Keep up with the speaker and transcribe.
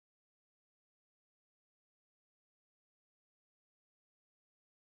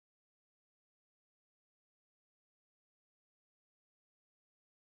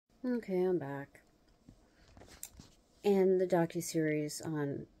Okay, I'm back. And the docuseries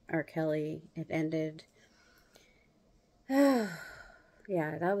on R. Kelly, it ended. Yeah,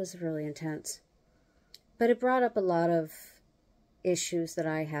 that was really intense. But it brought up a lot of issues that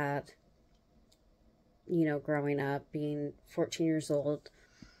I had, growing up, being 14 years old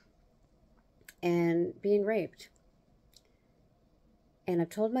and being raped. And I've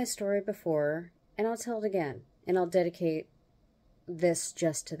told my story before, and I'll tell it again. And I'll dedicate this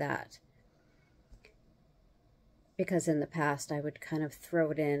just to that. Because in the past, I would kind of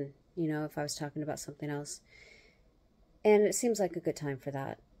throw it in, if I was talking about something else. And it seems like a good time for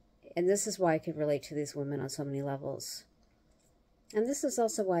that. And this is why I could relate to these women on so many levels. And this is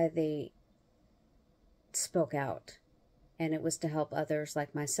also why they spoke out. And it was to help others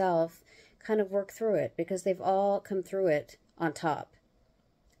like myself kind of work through it, because they've all come through it on top.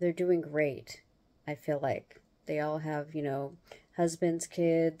 They're doing great, I feel like. They all have, husbands,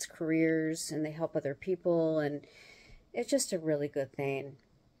 kids, careers, and they help other people. And it's just a really good thing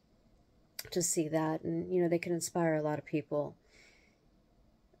to see that. And, they can inspire a lot of people.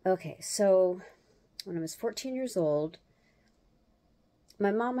 Okay, so when I was 14 years old,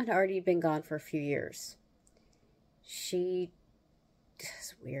 my mom had already been gone for a few years.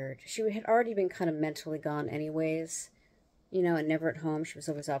 It's weird. She had already been kind of mentally gone anyways, and never at home. She was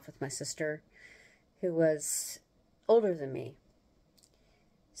always off with my sister, who was older than me.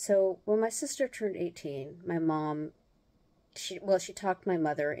 So when my sister turned 18, my mom, she talked my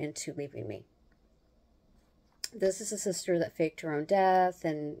mother into leaving me. This is a sister that faked her own death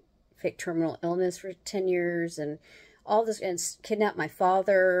and faked terminal illness for 10 years and all this, and kidnapped my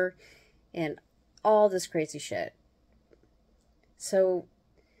father and all this crazy shit. So,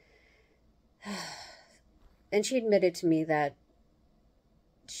 and she admitted to me that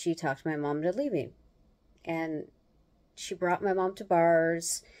she talked my mom into leaving. And she brought my mom to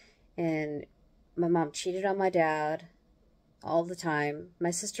bars, and my mom cheated on my dad all the time. My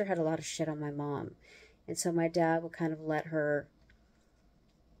sister had a lot of shit on my mom. And so my dad would kind of let her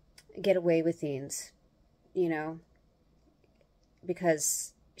get away with things,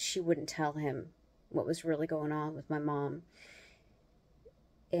 because she wouldn't tell him what was really going on with my mom.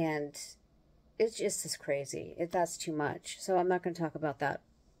 And it's just as crazy. That's too much. So I'm not going to talk about that.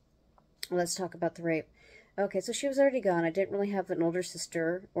 Let's talk about the rape. Okay, so she was already gone. I didn't really have an older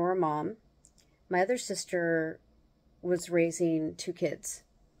sister or a mom. My other sister was raising 2 kids.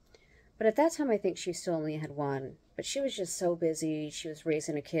 But at that time, I think she still only had 1. But she was just so busy. She was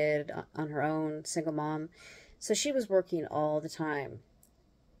raising a kid on her own, single mom. So she was working all the time.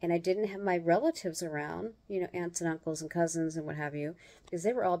 And I didn't have my relatives around, aunts and uncles and cousins and what have you, because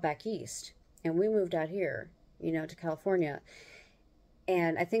they were all back east. And we moved out here, to California.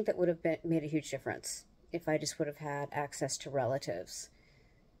 And I think that would have made a huge difference if I just would have had access to relatives,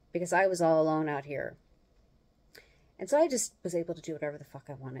 because I was all alone out here. And so I just was able to do whatever the fuck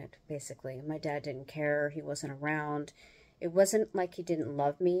I wanted, basically. My dad didn't care. He wasn't around. It wasn't like he didn't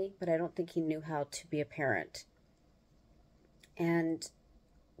love me, but I don't think he knew how to be a parent. And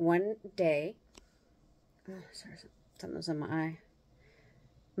one day, sorry, something was on my eye.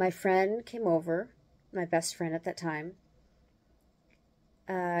 My friend came over, my best friend at that time,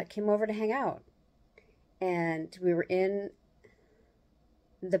 came over to hang out. And we were in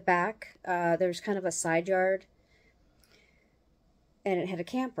the back. There's kind of a side yard. And it had a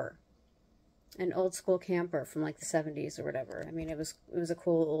camper. An old school camper from like the 70s or whatever. I mean, it was a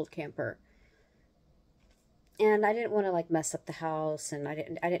cool old camper. And I didn't want to like mess up the house, and I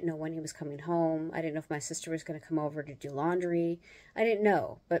didn't know when he was coming home. I didn't know if my sister was going to come over to do laundry. I didn't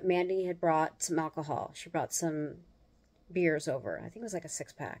know. But Mandy had brought some alcohol. She brought some beers over. I think it was like a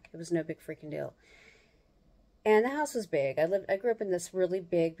 6-pack. It was no big freaking deal. And the house was big. I grew up in this really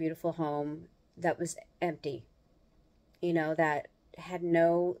big, beautiful home that was empty. That had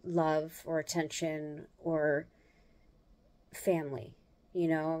no love or attention or family.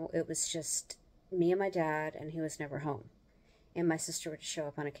 It was just me and my dad, and he was never home. And my sister would show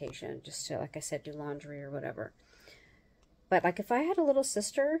up on occasion just to, like I said, do laundry or whatever. But like if I had a little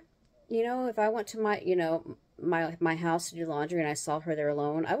sister, if I went to my house to do laundry and I saw her there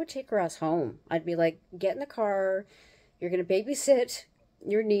alone, I would take her ass home. I'd be like, get in the car, you're going to babysit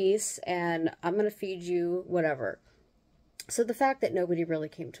your niece, and I'm going to feed you, whatever. So the fact that nobody really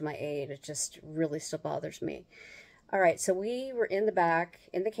came to my aid, it just really still bothers me. All right, so we were in the back,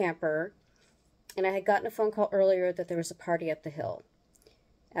 in the camper, and I had gotten a phone call earlier that there was a party up the hill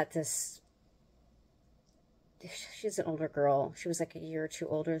at this, she's an older girl. She was like a year or 2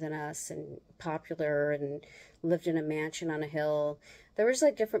 older than us and popular and lived in a mansion on a hill. There was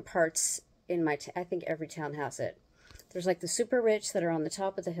like different parts in I think every town has it. There's like the super rich that are on the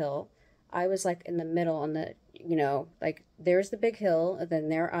top of the hill. I was like in the middle on the, like there's the big hill, and then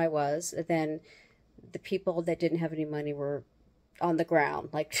there I was. And then the people that didn't have any money were on the ground,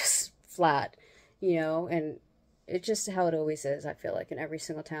 like just flat, and it's just how it always is, I feel like, in every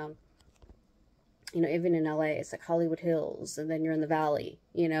single town. Even in LA, it's like Hollywood Hills, and then you're in the valley,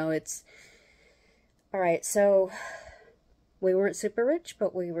 it's all right. So we weren't super rich,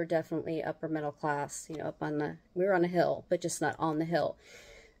 but we were definitely upper middle class, we were on a hill, but just not on the hill.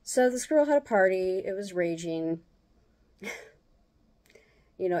 So this girl had a party. It was raging.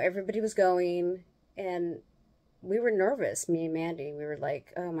 Everybody was going, and we were nervous, me and Mandy. We were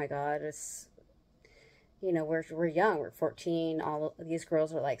like, oh my God, it's, we're young, we're 14. All of these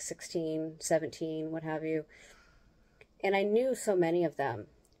girls are like 16, 17, what have you. And I knew so many of them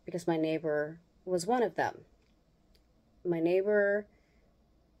because my neighbor was one of them. My neighbor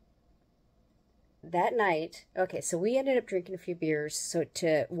that night, okay, so we ended up drinking a few beers so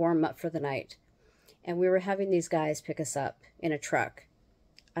to warm up for the night. And we were having these guys pick us up in a truck.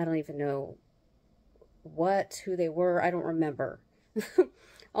 I don't even know who they were. I don't remember.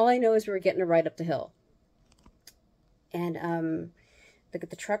 All I know is we were getting a ride up the hill. And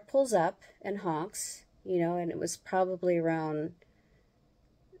the truck pulls up and honks, and it was probably around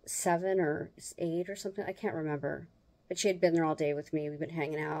 7 or 8 or something. I can't remember. But she had been there all day with me. We've been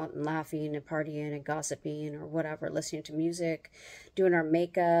hanging out and laughing and partying and gossiping or whatever, listening to music, doing our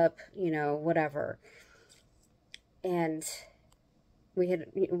makeup, whatever. And we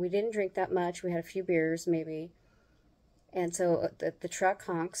didn't drink that much. We had a few beers maybe. And so the truck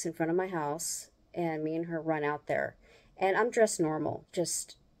honks in front of my house, and me and her run out there. And I'm dressed normal,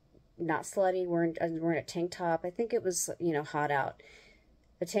 just not slutty. I'm wearing a tank top. I think it was, hot out.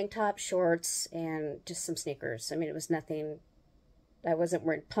 A tank top, shorts, and just some sneakers. I mean, it was nothing. I wasn't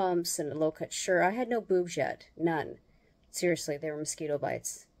wearing pumps and a low-cut shirt. I had no boobs yet. None. Seriously, they were mosquito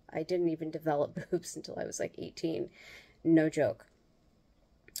bites. I didn't even develop boobs until I was like 18. No joke.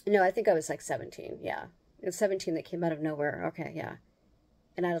 No, I think I was like 17. Yeah. It was 17 that came out of nowhere. Okay, yeah.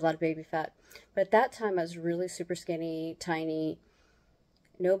 And I had a lot of baby fat. But at that time, I was really super skinny, tiny.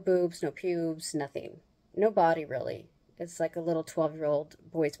 No boobs, no pubes, nothing. No body, really. It's like a little 12-year-old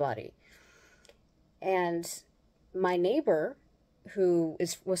boy's body. And my neighbor, who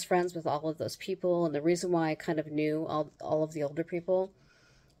was friends with all of those people, and the reason why I kind of knew all of the older people,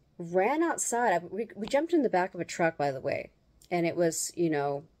 ran outside. We jumped in the back of a truck, by the way. And it was,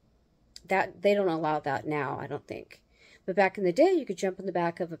 that they don't allow that now, I don't think. But back in the day, you could jump in the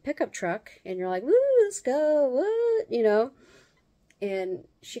back of a pickup truck, and you're like, woo, let's go, what, And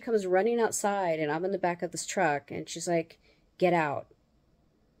she comes running outside, and I'm in the back of this truck, and she's like, get out.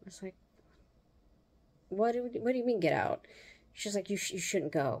 I was like, what do you mean get out? She's like, you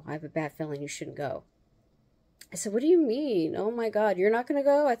shouldn't go. I have a bad feeling you shouldn't go. I said, what do you mean? Oh my God, you're not going to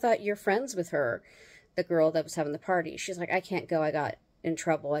go? I thought you're friends with her, the girl that was having the party. She's like, I can't go. I got in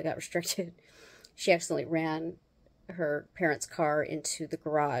trouble. I got restricted. She accidentally ran her parents' car into the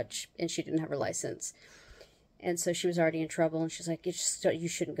garage, and she didn't have her license. And so she was already in trouble, and she's like, you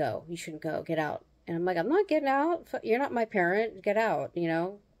shouldn't go. You shouldn't go. Get out. And I'm like, I'm not getting out. You're not my parent. Get out,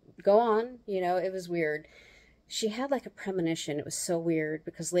 Go on. It was weird. She had like a premonition. It was so weird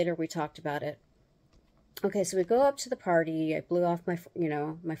because later we talked about it. Okay, so we go up to the party. I blew off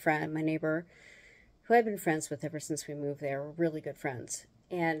my friend, my neighbor, who I've been friends with ever since we moved there. We're really good friends.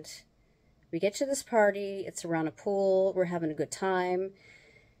 And we get to this party. It's around a pool. We're having a good time.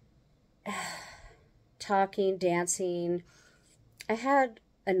 Talking, dancing. I had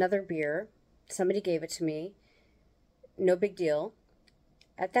another beer. Somebody gave it to me. No big deal.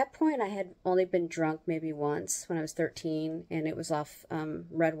 At that point, I had only been drunk maybe once when I was 13, and it was off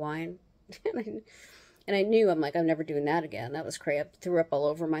red wine. And I knew, I'm like, I'm never doing that again. That was crazy. I threw up all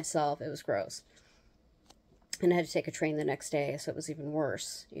over myself. It was gross. And I had to take a train the next day, so it was even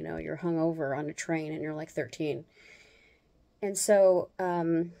worse. You're hungover on a train, and you're like 13. And so,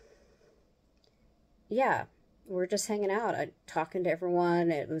 yeah, we're just hanging out, talking to everyone.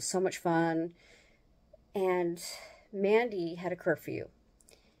 It was so much fun. And Mandy had a curfew.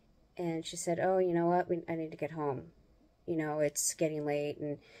 And she said, oh, you know what? I need to get home. It's getting late.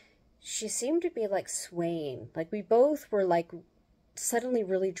 And she seemed to be like swaying. Like we both were like suddenly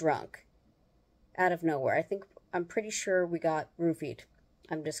really drunk out of nowhere. I'm pretty sure we got roofied.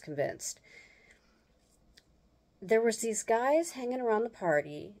 I'm just convinced. There was these guys hanging around the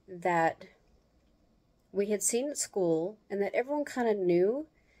party that we had seen at school and that everyone kind of knew.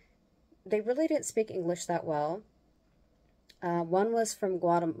 They really didn't speak English that well. One was from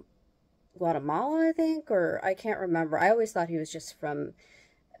Guatemala, I think, or I can't remember. I always thought he was just from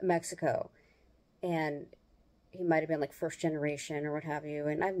Mexico. And he might have been like first generation or what have you.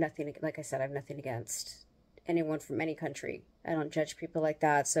 And I have nothing, like I said, I have nothing against anyone from any country. I don't judge people like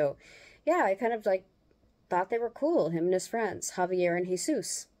that. So, yeah, I kind of like thought they were cool, him and his friends, Javier and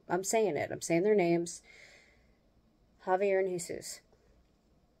Jesus. I'm saying it. I'm saying their names. Javier and Jesus.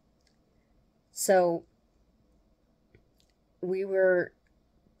 So we were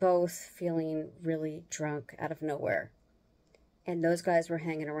both feeling really drunk out of nowhere. And those guys were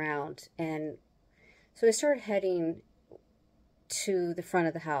hanging around. And so we started heading to the front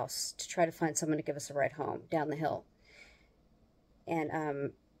of the house to try to find someone to give us a ride home down the hill.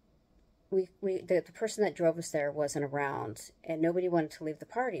 And the person that drove us there wasn't around, and nobody wanted to leave the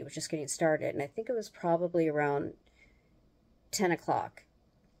party. It was just getting started, and I think it was probably around 10 o'clock.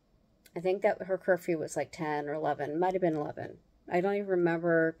 I think that her curfew was like 10 or 11. Might have been 11. I don't even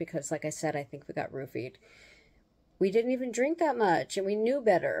remember because, like I said, I think we got roofied. We didn't even drink that much, and we knew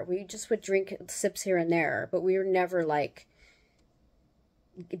better. We just would drink sips here and there, but we were never like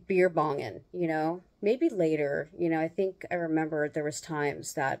beer bonging, you know? Maybe later, you know, I think I remember there was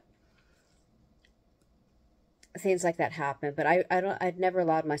times that things like that happened, but I'd never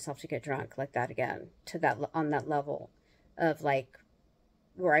allowed myself to get drunk like that again, to that, on that level of like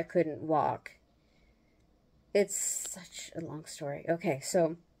where I couldn't walk. It's such a long story. Okay,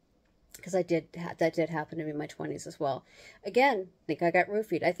 so because that did happen to me in my 20s as well. Again, I think I got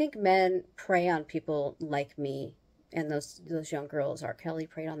roofied. I think men prey on people like me, and those young girls. R. Kelly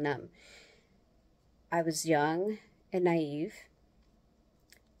preyed on them. I was young and naive,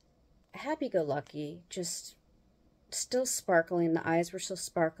 happy-go-lucky, just still sparkling. The eyes were still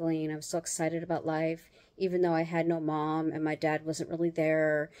sparkling. I was so excited about life, even though I had no mom and my dad wasn't really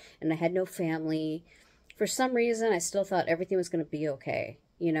there and I had no family. For some reason, I still thought everything was going to be okay,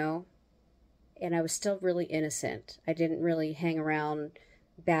 you know? And I was still really innocent. I didn't really hang around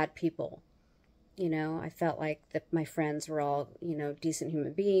bad people. You know, I felt like that my friends were all, you know, decent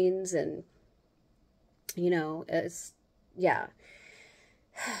human beings, and, you know, yeah.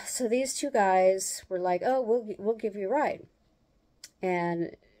 So these two guys were like, oh, we'll give you a ride.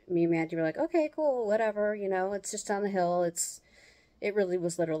 And me and Mandy were like, okay, cool, whatever, you know, it's just down the hill. It really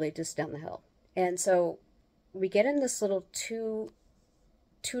was literally just down the hill. And so we get in this little two-door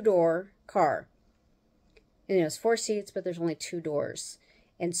car. And it was 4 seats, but there's only 2 doors.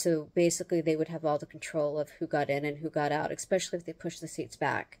 And so basically they would have all the control of who got in and who got out, especially if they pushed the seats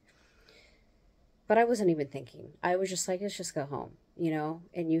back. But I wasn't even thinking. I was just like, let's just go home, you know?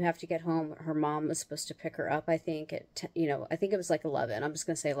 And you have to get home. Her mom was supposed to pick her up, I think, at, you know, I think it was like 11. I'm just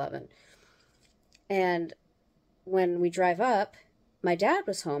going to say 11. And when we drive up, my dad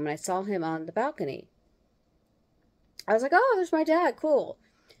was home, and I saw him on the balcony. I was like, oh, there's my dad. Cool.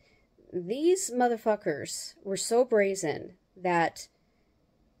 These motherfuckers were so brazen that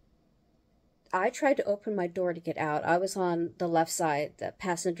I tried to open my door to get out. I was on the left side, the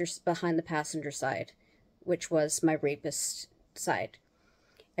passenger, behind the passenger side, which was my rapist side.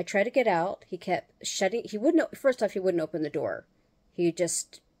 I tried to get out. He kept shutting. He wouldn't. First off, he wouldn't open the door. He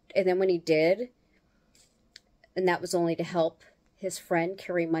just, and then when he did, and that was only to help his friend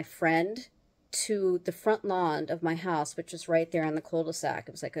carry my friend to the front lawn of my house, which was right there on the cul-de-sac.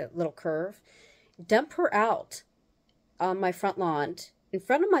 It was like a little curve. Dump her out on my front lawn in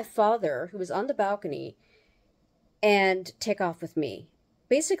front of my father, who was on the balcony, and take off with me.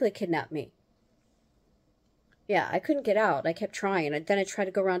 Basically kidnap me. Yeah, I couldn't get out. I kept trying. And then I tried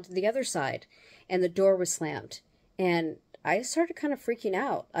to go around to the other side, and the door was slammed. And I started kind of freaking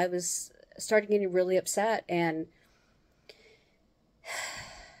out. I was started getting really upset, and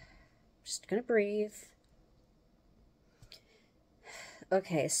just gonna breathe.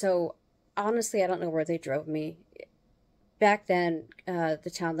 Okay, so honestly, I don't know where they drove me. Back then,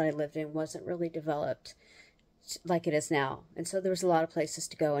 the town that I lived in wasn't really developed like it is now. And so there was a lot of places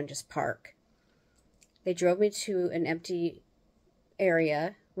to go and just park. They drove me to an empty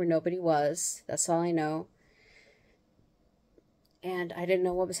area where nobody was. That's all I know. And I didn't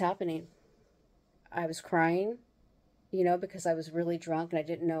know what was happening. I was crying, you know, because I was really drunk and I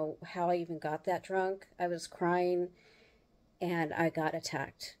didn't know how I even got that drunk. I was crying and I got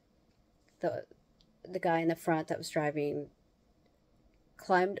attacked. The guy in the front that was driving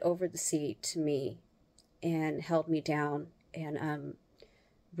climbed over the seat to me and held me down and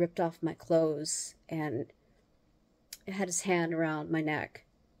ripped off my clothes and had his hand around my neck.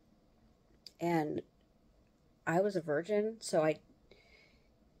 And I was a virgin, so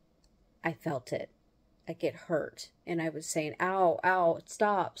I felt it. I get hurt. And I was saying, ow, ow,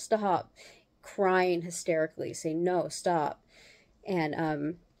 stop, stop. Crying hysterically, saying, no, stop.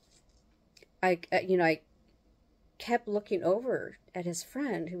 And I kept looking over at his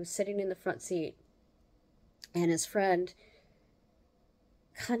friend who was sitting in the front seat. And his friend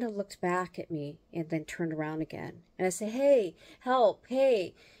kind of looked back at me and then turned around again. And I said, hey, help,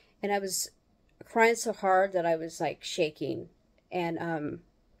 hey. And I was crying so hard that I was like shaking. And I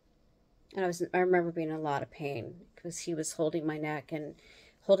remember being in a lot of pain because he was holding my neck and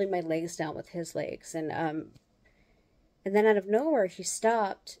holding my legs down with his legs. And then out of nowhere, he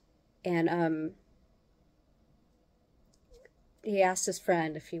stopped and he asked his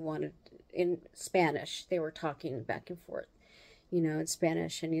friend if he wanted, in Spanish. They were talking back and forth, in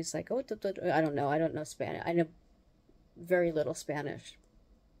Spanish. And he's like, oh, I don't know. I don't know Spanish. I know very little Spanish.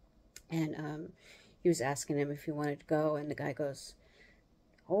 And he was asking him if he wanted to go. And the guy goes,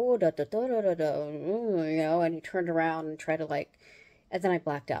 oh, and he turned around and tried to and then I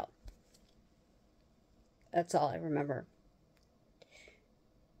blacked out. That's all I remember.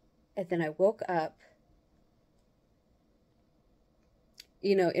 And then I woke up,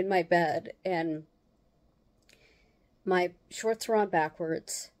 in my bed, and my shorts were on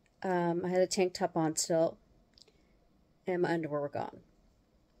backwards. I had a tank top on still, and my underwear were gone.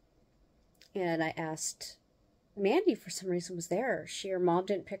 And I asked Mandy, for some reason, was there. Her mom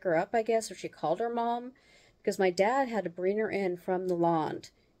didn't pick her up, I guess, or she called her mom, because my dad had to bring her in from the lawn.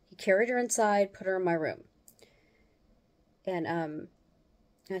 He carried her inside, put her in my room. And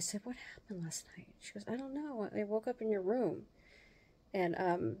I said, what happened last night? She goes, I don't know. I woke up in your room. And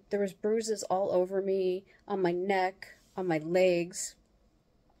there was bruises all over me, on my neck, on my legs.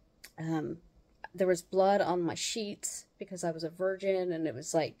 There was blood on my sheets because I was a virgin, and it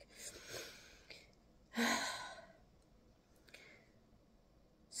was like...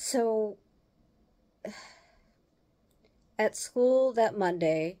 So, at school that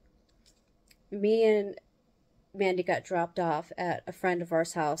Monday, me and Mandy got dropped off at a friend of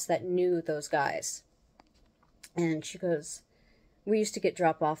ours' house that knew those guys. And she goes, we used to get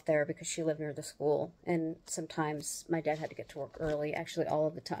dropped off there because she lived near the school. And sometimes my dad had to get to work early, actually all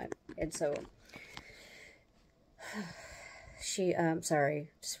of the time. And so, she, sorry,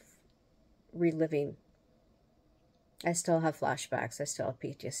 just reliving. I still have flashbacks. I still have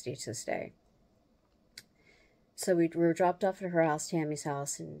PTSD to this day. So we were dropped off at her house, Tammy's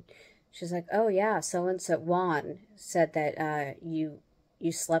house, and she's like, oh yeah, so-and-so, Juan, said that you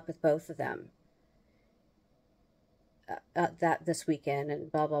slept with both of them that this weekend,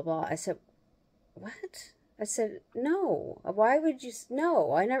 and blah, blah, blah. I said, what? I said, no. Why would you?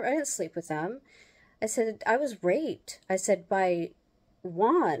 No, I didn't sleep with them. I said, I was raped. I said, by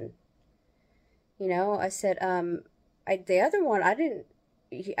Juan. I said, the other one, I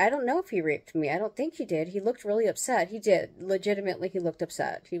don't know if he raped me. I don't think he did. He looked really upset. He did. Legitimately, he looked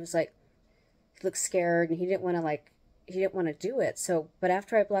upset. He was like, he looked scared, and he didn't want to do it. So, but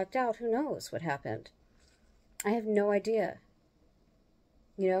after I blacked out, who knows what happened? I have no idea.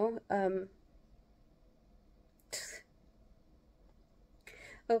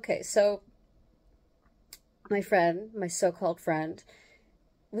 Okay, so my friend, my so-called friend,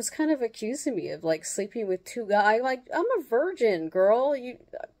 was kind of accusing me of sleeping with two guys. I'm a virgin, girl.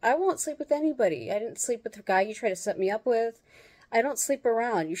 I won't sleep with anybody. I didn't sleep with the guy you try to set me up with. I don't sleep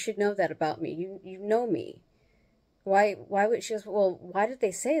around. You should know that about me. You know me. Why would she? Well, why did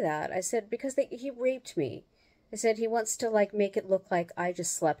they say that? I said, because he raped me. I said, he wants to make it look like I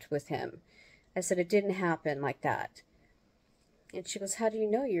just slept with him. I said, it didn't happen like that. And she goes, how do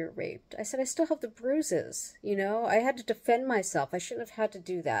you know you were raped? I said, I still have the bruises, I had to defend myself. I shouldn't have had to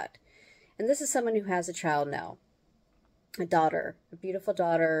do that. And this is someone who has a child now. A daughter. A beautiful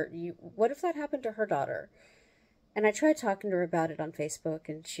daughter. What if that happened to her daughter? And I tried talking to her about it on Facebook,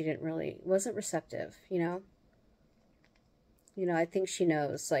 and she wasn't receptive, I think she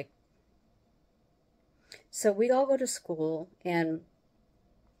knows, So we all go to school, and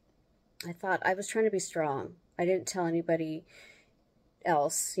I thought I was trying to be strong. I didn't tell anybody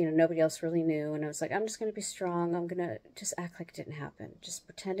else, nobody else really knew, and I was like, I'm just going to be strong. I'm going to just act like it didn't happen. Just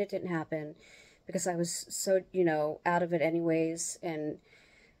pretend it didn't happen, because I was so, out of it anyways, and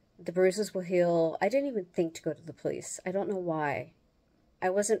the bruises will heal. I didn't even think to go to the police. I don't know why. I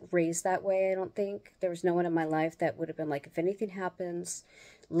wasn't raised that way, I don't think. There was no one in my life that would have been like, if anything happens,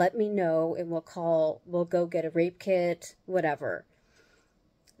 let me know, and we'll go get a rape kit, whatever.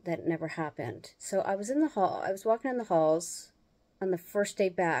 That never happened. So I was in the hall. I was walking in the halls on the first day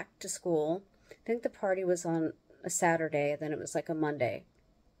back to school. I think the party was on a Saturday, then it was a Monday.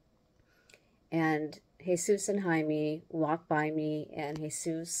 And Jesus and Jaime walk by me, and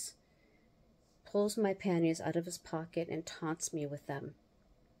Jesus pulls my panties out of his pocket and taunts me with them,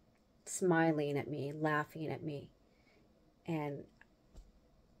 smiling at me, laughing at me. And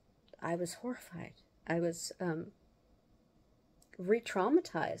I was horrified. I was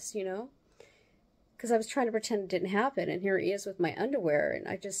re-traumatized, because I was trying to pretend it didn't happen, and here he is with my underwear, and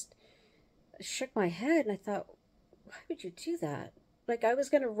I just shook my head, and I thought, why would you do that? Like, I was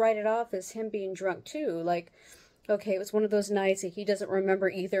going to write it off as him being drunk too. Like, okay, it was one of those nights that he doesn't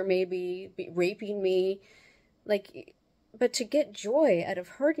remember either, maybe raping me. Like, but to get joy out of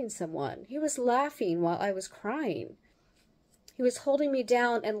hurting someone, he was laughing while I was crying. He was holding me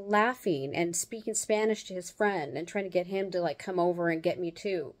down and laughing and speaking Spanish to his friend and trying to get him to like come over and get me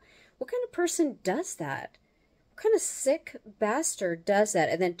too. What kind of person does that? What kind of sick bastard does that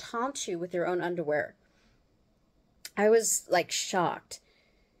and then taunts you with your own underwear? I was like shocked.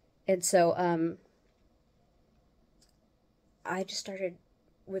 And so I just started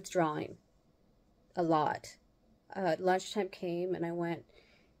withdrawing a lot. Lunchtime came and I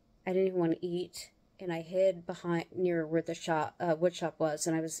didn't even want to eat, and I hid behind near where the wood shop was,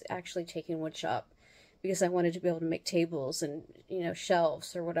 and I was actually taking wood shop because I wanted to be able to make tables and, you know,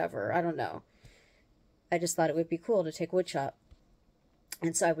 shelves or whatever. I don't know. I just thought it would be cool to take wood shop.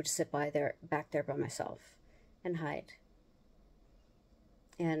 And so I would just sit back there by myself and hide.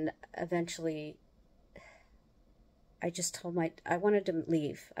 And eventually I just told I wanted to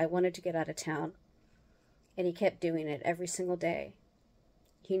leave. I wanted to get out of town. And he kept doing it every single day.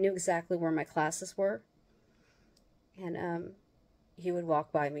 He knew exactly where my classes were. And he would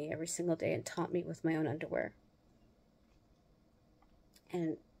walk by me every single day and taunt me with my own underwear.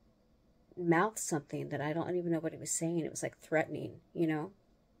 And mouth something that I don't even know what he was saying. It was like threatening, you know?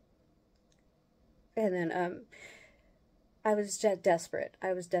 And then I was desperate.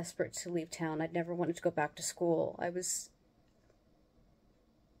 I was desperate to leave town. I'd never wanted to go back to school. I was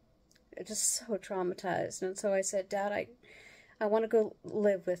just so traumatized. And so I said, Dad, I want to go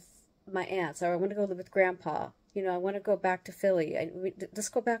live with my aunts, or I want to go live with Grandpa. You know, I want to go back to Philly. Let's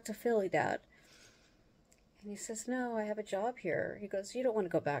go back to Philly, Dad. And he says, no, I have a job here. He goes, you don't want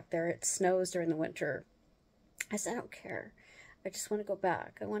to go back there. It snows during the winter. I said, I don't care. I just want to go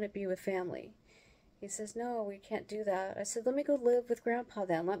back. I want to be with family. He says, no, we can't do that. I said, let me go live with Grandpa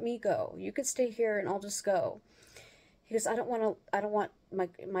then. Let me go. You could stay here and I'll just go. He goes, I don't want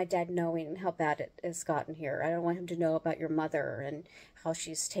my dad knowing how bad it has gotten here. I don't want him to know about your mother and how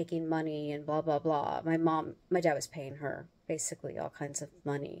she's taking money and blah, blah, blah. My dad was paying her basically all kinds of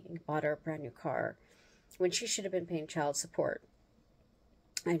money. He bought her a brand new car when she should have been paying child support.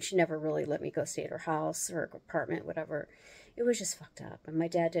 And she never really let me go stay at her house or her apartment, whatever. It was just fucked up. And my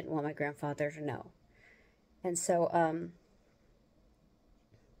dad didn't want my grandfather to know. And so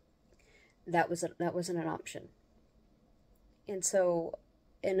that wasn't an option. And so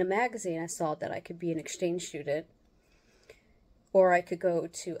in a magazine I saw that I could be an exchange student, or I could go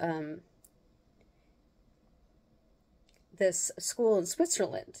to this school in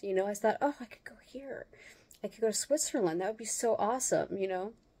Switzerland. You know, I thought, oh, I could go here. I could go to Switzerland. That would be so awesome, you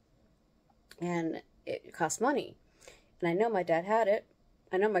know. And it cost money. And I know my dad had it.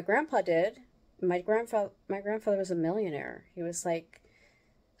 I know my grandpa did. My grandfather was a millionaire. He was like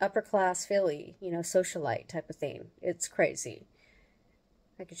upper class Philly, you know, socialite type of thing. It's crazy.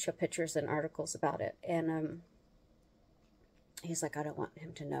 I could show pictures and articles about it. And he's like, I don't want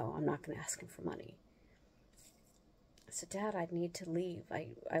him to know. I'm not going to ask him for money. I said, Dad, I need to leave.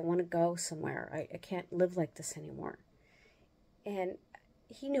 I want to go somewhere. I can't live like this anymore. And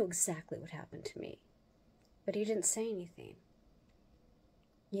he knew exactly what happened to me. But he didn't say anything.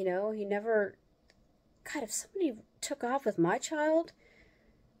 You know, he never... God, if somebody took off with my child,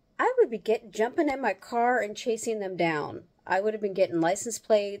 I would be jumping in my car and chasing them down. I would have been getting license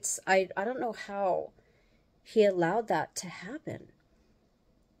plates. I don't know how he allowed that to happen.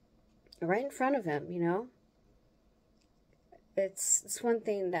 Right in front of him, you know. It's one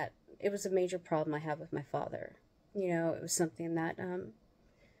thing that, it was a major problem I had with my father. You know, it was something that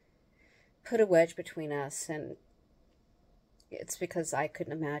put a wedge between us, and it's because I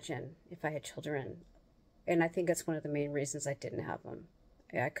couldn't imagine if I had children. And I think that's one of the main reasons I didn't have them.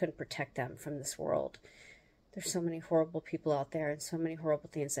 I couldn't protect them from this world. There's so many horrible people out there and so many horrible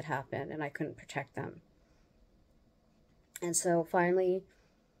things that happen, and I couldn't protect them. And so finally,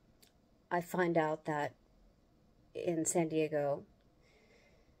 I find out that in San Diego,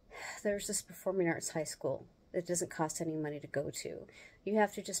 there's this performing arts high school that doesn't cost any money to go to. You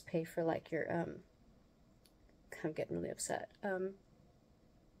have to just pay for like your, I'm getting really upset.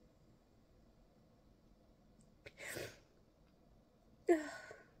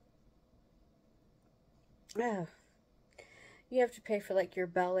 You have to pay for like your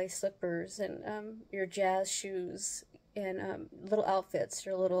ballet slippers and your jazz shoes and little outfits,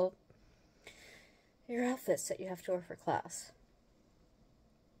 your outfits that you have to wear for class.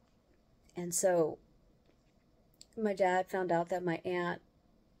 And so my dad found out that my aunt,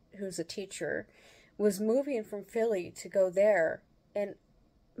 who's a teacher, was moving from Philly to go there. And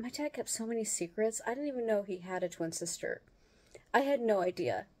my dad kept so many secrets. I didn't even know he had a twin sister. I had no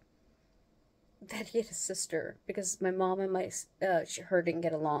idea that he had a sister because my mom and her didn't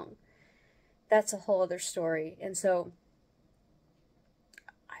get along. That's a whole other story. And so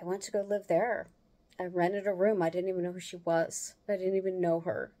I went to go live there. I rented a room. I didn't even know who she was. I didn't even know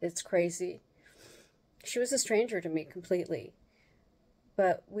her. It's crazy. She was a stranger to me completely.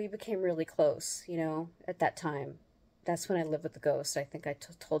 But we became really close, you know, at that time. That's when I lived with the ghost. I think I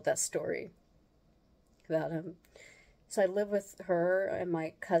told that story about him. So I lived with her and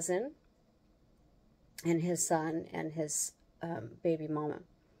my cousin and his son and his baby mama.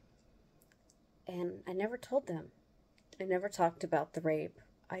 And I never told them. I never talked about the rape.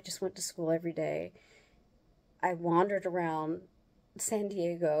 I just went to school every day. I wandered around San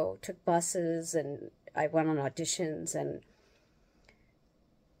Diego, took buses, and I went on auditions, and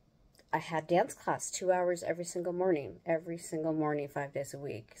I had dance class 2 hours every single morning, 5 days a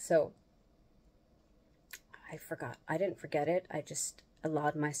week. So I forgot. I didn't forget it. I just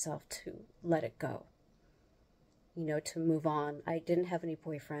allowed myself to let it go, you know, to move on. I didn't have any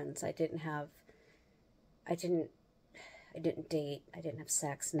boyfriends. I didn't date. I didn't have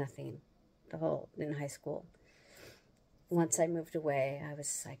sex, nothing, in high school. Once I moved away, I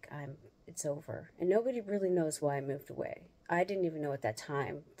was like, it's over. And nobody really knows why I moved away. I didn't even know at that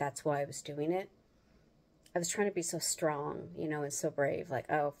time that's why I was doing it. I was trying to be so strong, you know, and so brave. Like,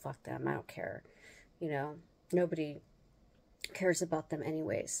 oh, fuck them. I don't care. You know, nobody cares about them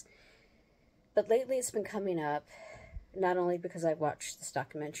anyways. But lately it's been coming up, not only because I watched this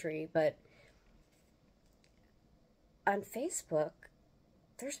documentary, but on Facebook,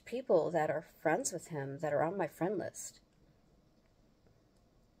 there's people that are friends with him that are on my friend list.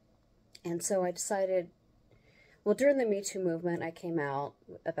 And so I decided, well, during the Me Too movement, I came out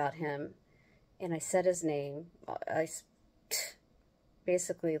about him, and I said his name. I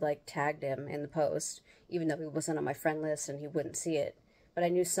basically, like, tagged him in the post, even though he wasn't on my friend list and he wouldn't see it. But I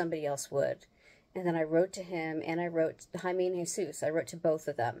knew somebody else would. And then I wrote to him, and I wrote Jaime and Jesus. I wrote to both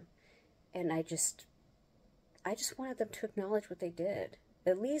of them. And I just wanted them to acknowledge what they did.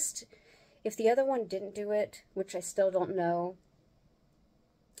 At least, if the other one didn't do it, which I still don't know,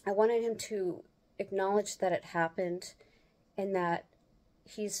 I wanted him to acknowledge that it happened and that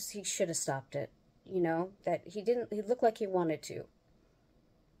he should have stopped it, you know, that he looked like he wanted to.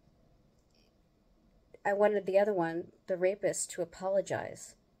 I wanted the other one, the rapist, to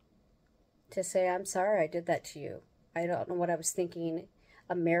apologize, to say, I'm sorry I did that to you. I don't know what I was thinking.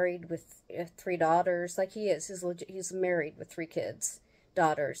 I'm married with 3 daughters, like he is. He's married with 3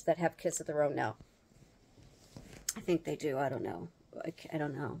 daughters that have kids of their own now. I think they do. I don't know. I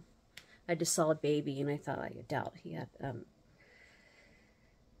don't know. I just saw a baby and I thought, I doubt he had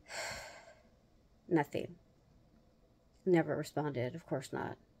nothing. Never responded. Of course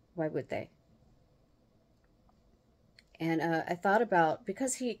not. Why would they? And I thought about,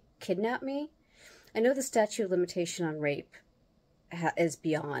 because he kidnapped me, I know the statute of limitation on rape is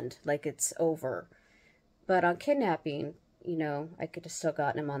beyond, like it's over. But on kidnapping, you know, I could have still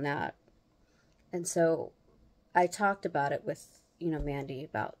gotten him on that. And so I talked about it with, you know, Mandy,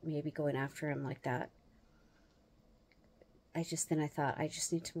 about maybe going after him like that. Then I thought, I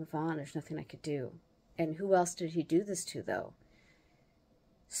just need to move on. There's nothing I could do. And who else did he do this to, though?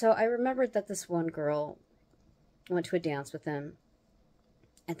 So I remembered that this one girl went to a dance with him,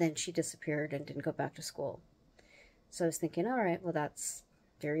 and then she disappeared and didn't go back to school. So I was thinking, all right, well,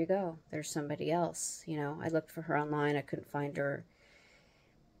 there you go. There's somebody else. You know, I looked for her online. I couldn't find her.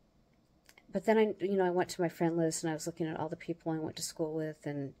 But then I went to my friend list and I was looking at all the people I went to school with,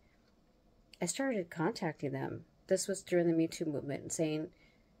 and I started contacting them. This was during the Me Too movement, and saying,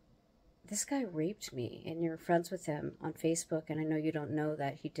 this guy raped me and you're friends with him on Facebook, and I know you don't know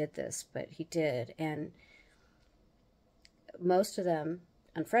that he did this, but he did. And most of them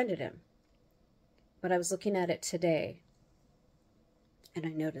unfriended him. But I was looking at it today and I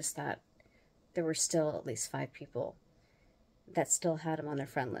noticed that there were still at least 5 people that still had him on their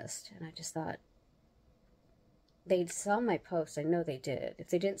friend list. And I just thought, they saw my post. I know they did. If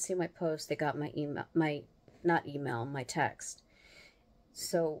they didn't see my post, they got my email, my text.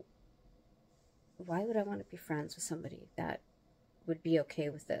 So why would I want to be friends with somebody that would be okay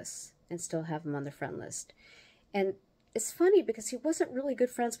with this and still have him on their friend list? And it's funny because he wasn't really good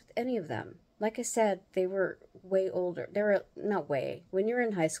friends with any of them. Like I said, they were way older. They were not way. When you're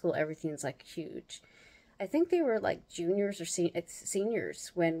in high school, everything's like huge. I think they were like juniors or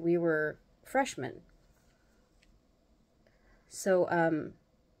seniors when we were freshmen. So,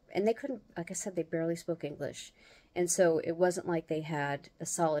 and they couldn't, like I said, they barely spoke English. And so it wasn't like they had a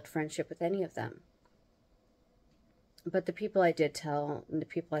solid friendship with any of them. But the people I did tell, and the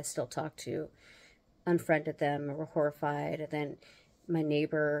people I still talk to, unfriended them or were horrified. And then my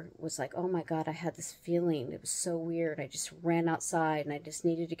neighbor was like, oh my God, I had this feeling. It was so weird. I just ran outside and I just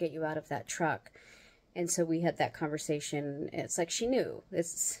needed to get you out of that truck. And so we had that conversation. It's like she knew.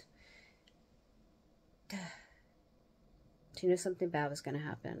 She knew something bad was going to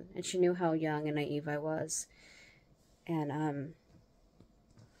happen. And she knew how young and naive I was. And,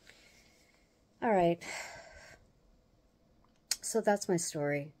 all right. So that's my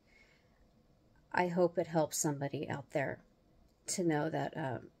story. I hope it helps somebody out there to know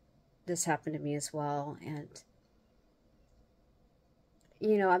that this happened to me as well. And,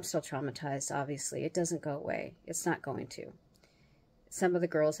 you know, I'm still traumatized, obviously. It doesn't go away. It's not going to. Some of the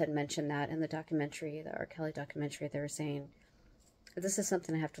girls had mentioned that in the documentary, the R. Kelly documentary. They were saying, this is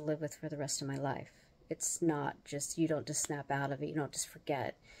something I have to live with for the rest of my life. It's not just, you don't just snap out of it. You don't just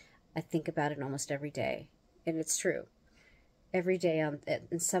forget. I think about it almost every day. And it's true. Every day,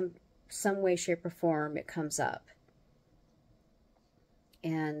 in some way, shape, or form, it comes up.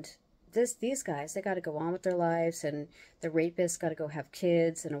 And these guys, they got to go on with their lives, and the rapists got to go have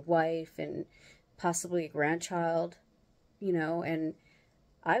kids and a wife and possibly a grandchild, you know. And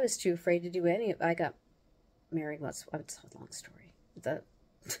I was too afraid to do any of. I got married once. It's a long story.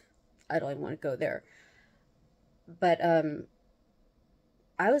 I don't even want to go there. But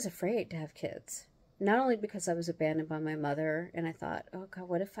I was afraid to have kids. Not only because I was abandoned by my mother, and I thought, oh God,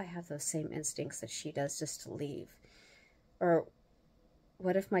 what if I have those same instincts that she does just to leave? Or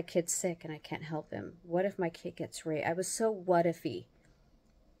what if my kid's sick and I can't help him? What if my kid gets raped? I was so what-ify.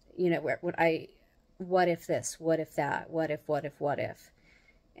 You know, what if this? What if that? What if?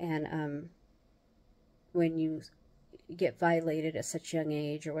 And when you get violated at such a young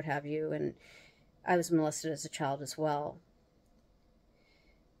age or what have you, and I was molested as a child as well,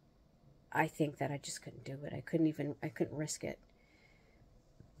 I think that I just couldn't do it. I couldn't risk it.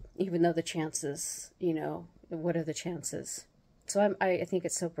 Even though the chances, you know, what are the chances? So I think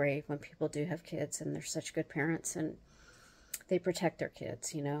it's so brave when people do have kids and they're such good parents and they protect their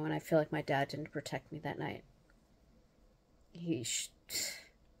kids, you know, and I feel like my dad didn't protect me that night. His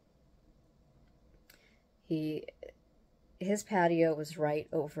patio was right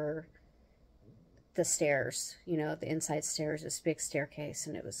over the stairs, you know, the inside stairs, this big staircase,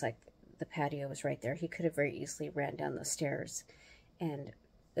 and it was like the patio was right there. He could have very easily ran down those stairs and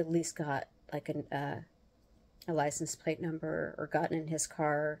at least got like a license plate number or gotten in his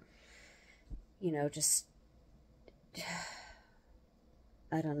car, you know, just,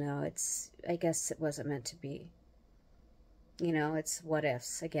 I don't know. I guess it wasn't meant to be. You know, it's what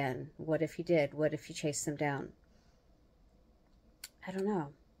ifs again. What if he did? What if he chased them down? I don't know.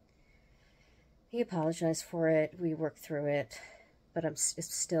 He apologized for it. We worked through it, but it's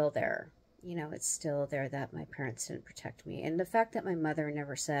still there. You know, it's still there that my parents didn't protect me. And the fact that my mother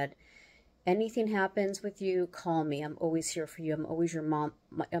never said, anything happens with you, call me. I'm always here for you. I'm always your mom.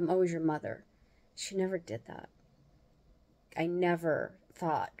 I'm always your mother. She never did that. I never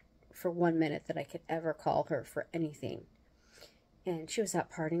thought for 1 minute that I could ever call her for anything. And she was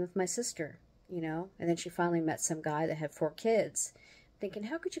out partying with my sister, you know. And then she finally met some guy that had 4 kids. Thinking,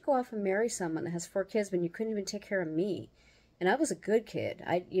 how could you go off and marry someone that has 4 kids when you couldn't even take care of me? And I was a good kid.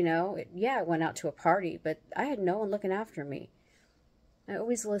 I went out to a party, but I had no one looking after me. I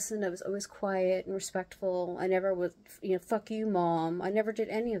always listened. I was always quiet and respectful. I never would, you know, fuck you, Mom. I never did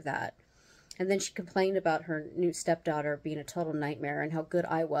any of that. And then she complained about her new stepdaughter being a total nightmare and how good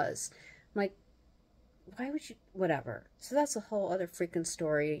I was. I'm like, why would you, whatever. So that's a whole other freaking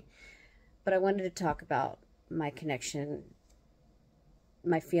story. But I wanted to talk about my connection,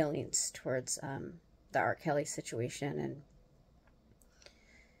 my feelings towards the R. Kelly situation.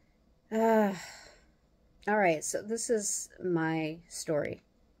 And all right, so this is my story,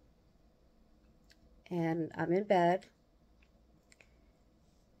 and I'm in bed.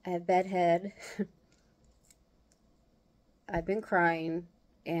 I have bedhead. I've been crying,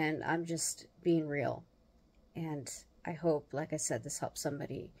 and I'm just being real. And I hope, like I said, this helps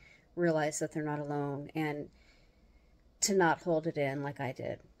somebody realize that they're not alone and to not hold it in like I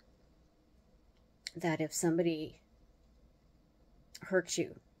did. That if somebody hurts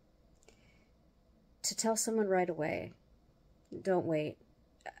you, to tell someone right away. Don't wait.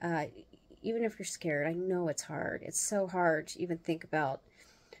 Even if you're scared, I know it's hard. It's so hard to even think about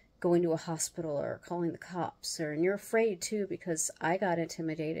going to a hospital or calling the cops. And you're afraid, too, because I got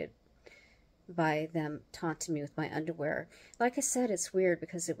intimidated by them taunting me with my underwear. Like I said, it's weird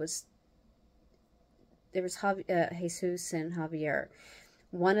because there was Jesus and Javier.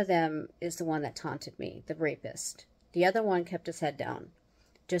 One of them is the one that taunted me, the rapist. The other one kept his head down,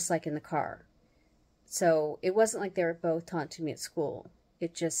 just like in the car. So it wasn't like they were both taunting me at school.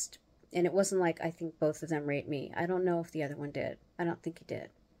 It just, and it wasn't like I think both of them raped me. I don't know if the other one did. I don't think he did.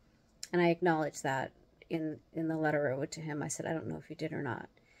 And I acknowledged that in the letter I wrote to him. I said, I don't know if you did or not,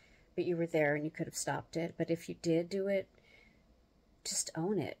 but you were there and you could have stopped it. But if you did do it, just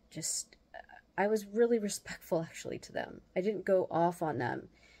own it. Just, I was really respectful actually to them. I didn't go off on them.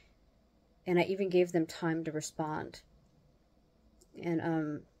 And I even gave them time to respond.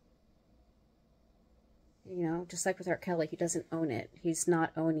 And, you know, just like with R. Kelly, he doesn't own it. He's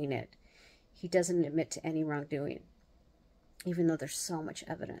not owning it. He doesn't admit to any wrongdoing, even though there's so much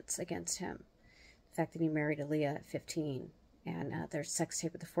evidence against him. The fact that he married Aaliyah at 15, and there's sex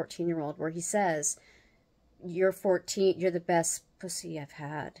tape with a 14-year-old where he says, you're 14, you're the best pussy I've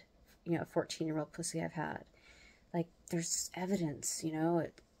had. You know, 14-year-old pussy I've had. Like, there's evidence, you know.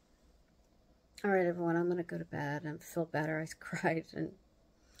 All right, everyone, I'm going to go to bed. I feel better. I cried and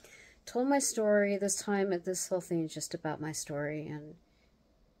told my story. This time, this whole thing is just about my story, and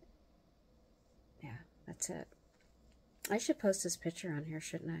yeah, that's it. I should post this picture on here,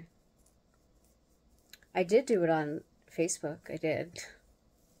 shouldn't I? I did do it on Facebook. I did.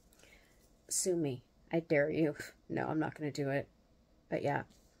 Sue me. I dare you. No, I'm not going to do it. But yeah.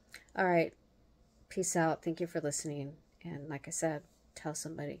 All right. Peace out. Thank you for listening. And like I said, tell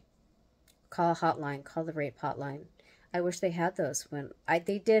somebody. Call a hotline. Call the rape hotline. I wish they had those when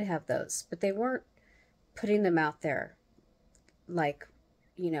they did have those, but they weren't putting them out there like,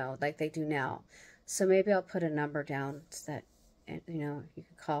 you know, like they do now. So maybe I'll put a number down so that, you know, you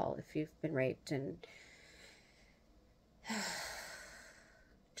can call if you've been raped. And